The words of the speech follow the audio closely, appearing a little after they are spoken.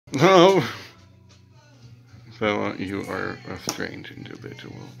No. Bella, you are a strange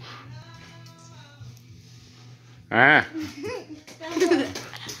individual. Ah.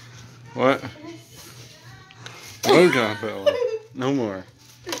 What? Oh God, Bella. No more.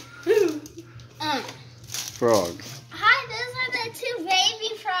 Frogs. Hi, those are the 2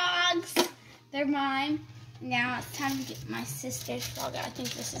 baby frogs. They're mine. Now it's time to get my sister's frog out. I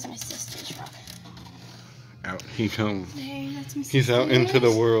think this is my sister's frog. Out he comes. There, that's my He's out into the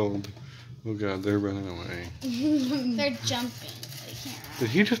world. Oh God, they're running away. They're jumping. They can't run. Did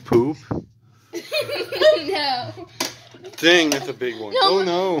he just poop? No. Dang, that's a big one. No. Oh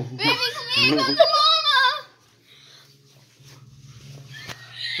no. Baby, come here, come to mama.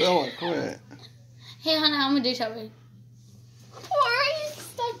 Bella, quit. Hey, honey, I'm gonna do something. Poor, he's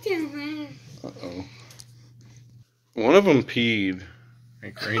stuck in there. Uh-oh. One of them peed.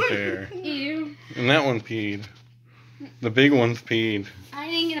 Like right there. Ew. And that one peed. The big one's peed. I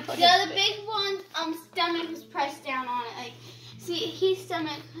ain't gonna put it. The big one's stomach is pressed down on it. Like, see, his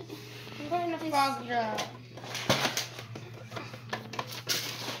stomach. Where's the frog drop?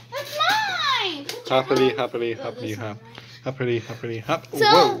 That's mine! Hoppity, hoppity, hoppity, hop. Hoppity, hoppity, hop. So,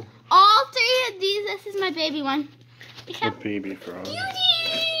 Whoa. all 3 of these, this is my baby one. We A have baby frog. Beauty!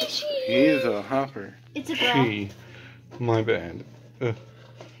 He's a hopper. It's a girl. My bad.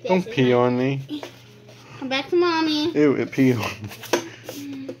 Don't pee on me. Come back to mommy. Ew, it peed on me.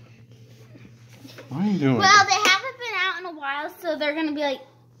 What are you doing? Well, they haven't been out in a while, so they're gonna be like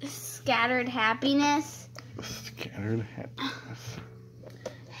scattered happiness. Scattered happiness.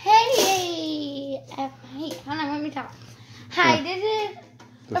 Hey, hey, hold on, let me talk. Hi,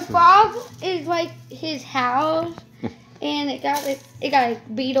 a frog is like his house, and it got a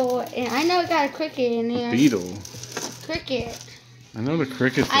beetle, and I know it got a cricket in there. Beetle. Cricket. I know the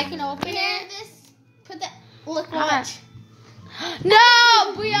cricket's I in can there. open it. Put that. Look, watch. No,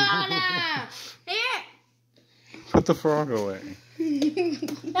 Brianna. Here. Put the frog away. No,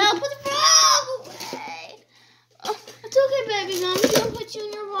 put the frog away. Oh, it's okay, baby. Mommy's gonna put you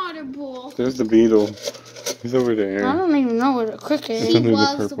in your water bowl. There's the beetle. He's over there. I don't even know what a cricket is. It's under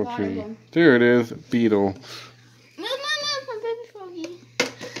the purple tree. There it is. Beetle. Move, my baby froggy.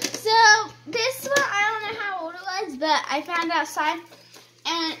 So, this one, I don't know how old it was, but I found outside,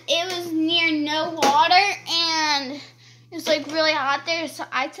 and it was near no water, and it was like really hot there, so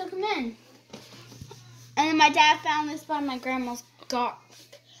I took him in. And then my dad found this by my grandma's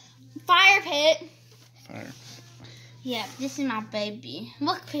fire pit. Fire. Yeah, this is my baby.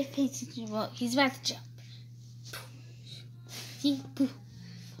 Look, look, he's about to jump. See?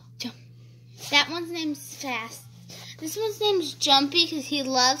 Jump. That one's name's Fast. This one's name's Jumpy because he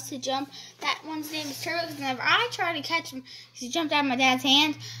loves to jump. That one's name is Turbo because whenever I try to catch him, he jumped out of my dad's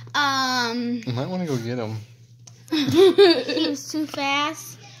hand. You might want to go get him. He was too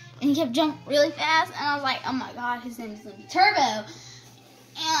fast, and he kept jumping really fast, and I was like, oh my God, his name is Turbo.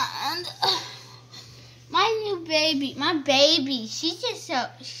 And my baby, she's just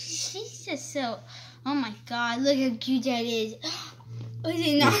so, oh my God, look how cute that is. Was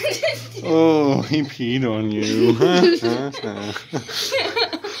he not? Oh, he peed on you. You're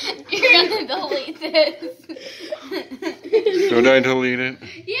gonna delete this. Should I delete it?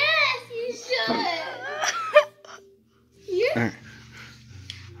 Yes, you should.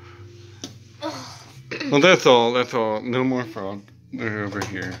 Well, that's all. No more frog. They're over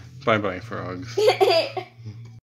here. Bye-bye, frogs.